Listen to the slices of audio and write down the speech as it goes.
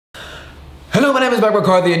Hello, my name is Mick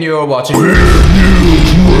McCarthy and you are watching Weird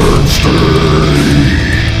News Wednesday.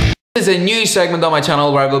 This is a new segment on my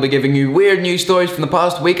channel where I will be giving you weird news stories from the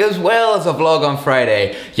past week as well as a vlog on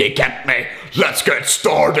Friday. You get me? Let's get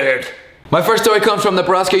started. My first story comes from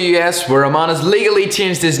Nebraska, US, where a man has legally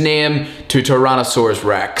changed his name to Tyrannosaurus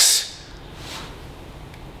Rex.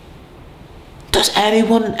 Does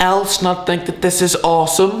anyone else not think that this is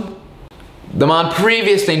awesome? The man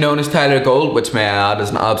previously known as Tyler Gold, which may I add is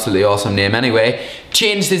an absolutely awesome name anyway,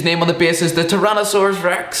 changed his name on the basis that Tyrannosaurus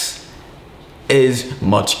Rex is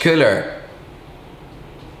much cooler.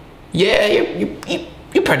 Yeah,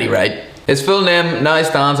 you're pretty right. His full name now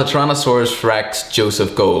stands at Tyrannosaurus Rex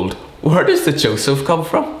Joseph Gold. Where does the Joseph come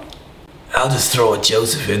from? I'll just throw a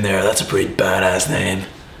Joseph in there, that's a pretty badass name.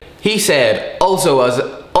 He said, also as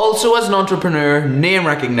an entrepreneur, name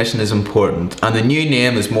recognition is important and the new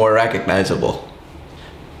name is more recognizable.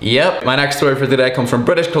 Yep, my next story for today comes from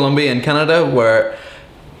British Columbia in Canada, where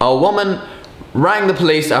a woman rang the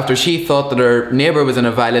police after she thought that her neighbour was in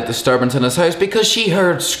a violent disturbance in his house because she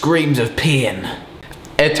heard screams of pain.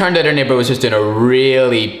 It turned out her neighbour was just in a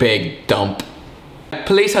really big dump.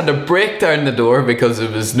 Police had to break down the door because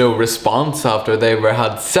there was no response after they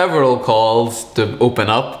had several calls to open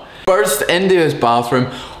up. Burst into his bathroom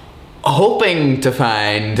hoping to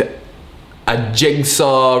find a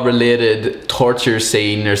jigsaw related torture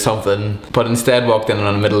scene or something, but instead walked in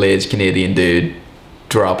on a middle-aged Canadian dude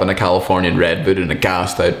dropping a Californian redwood in a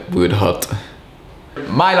gassed out wood hut.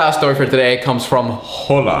 My last story for today comes from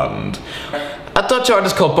Holland. A Dutch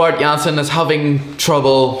artist called Bart Jansen is having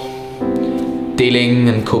trouble dealing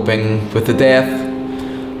and coping with the death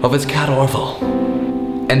of his cat Orville.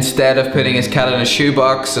 Instead of putting his cat in a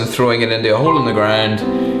shoebox and throwing it into a hole in the ground,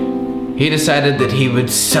 he decided that he would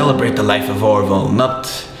celebrate the life of Orville, not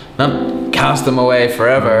cast him away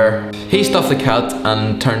forever. He stuffed the cat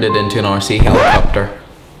and turned it into an RC helicopter.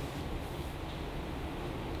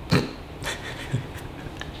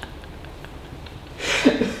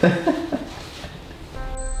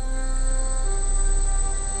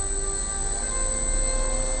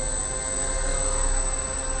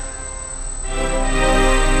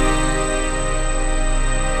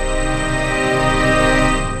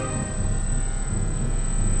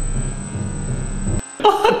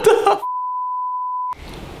 What the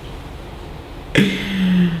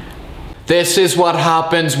This is what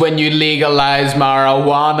happens when you legalize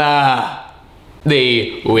marijuana.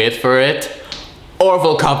 The, wait for it,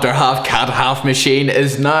 Orville-copter half cat half machine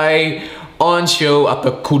is now on show at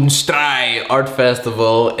the Kunstrij Art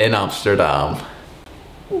Festival in Amsterdam.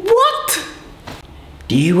 What?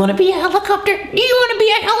 Do you want to be a helicopter? Do you want to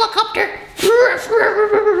be a helicopter?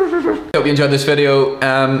 Hope you enjoyed this video.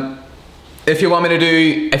 If you want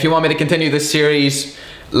me to continue this series,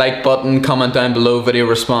 like button, comment down below, video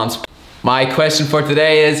response. My question for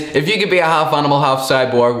today is, if you could be a half animal, half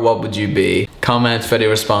cyborg, what would you be? Comments,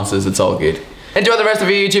 video responses, it's all good. Enjoy the rest of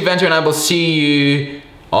your YouTube venture and I will see you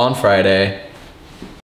on Friday.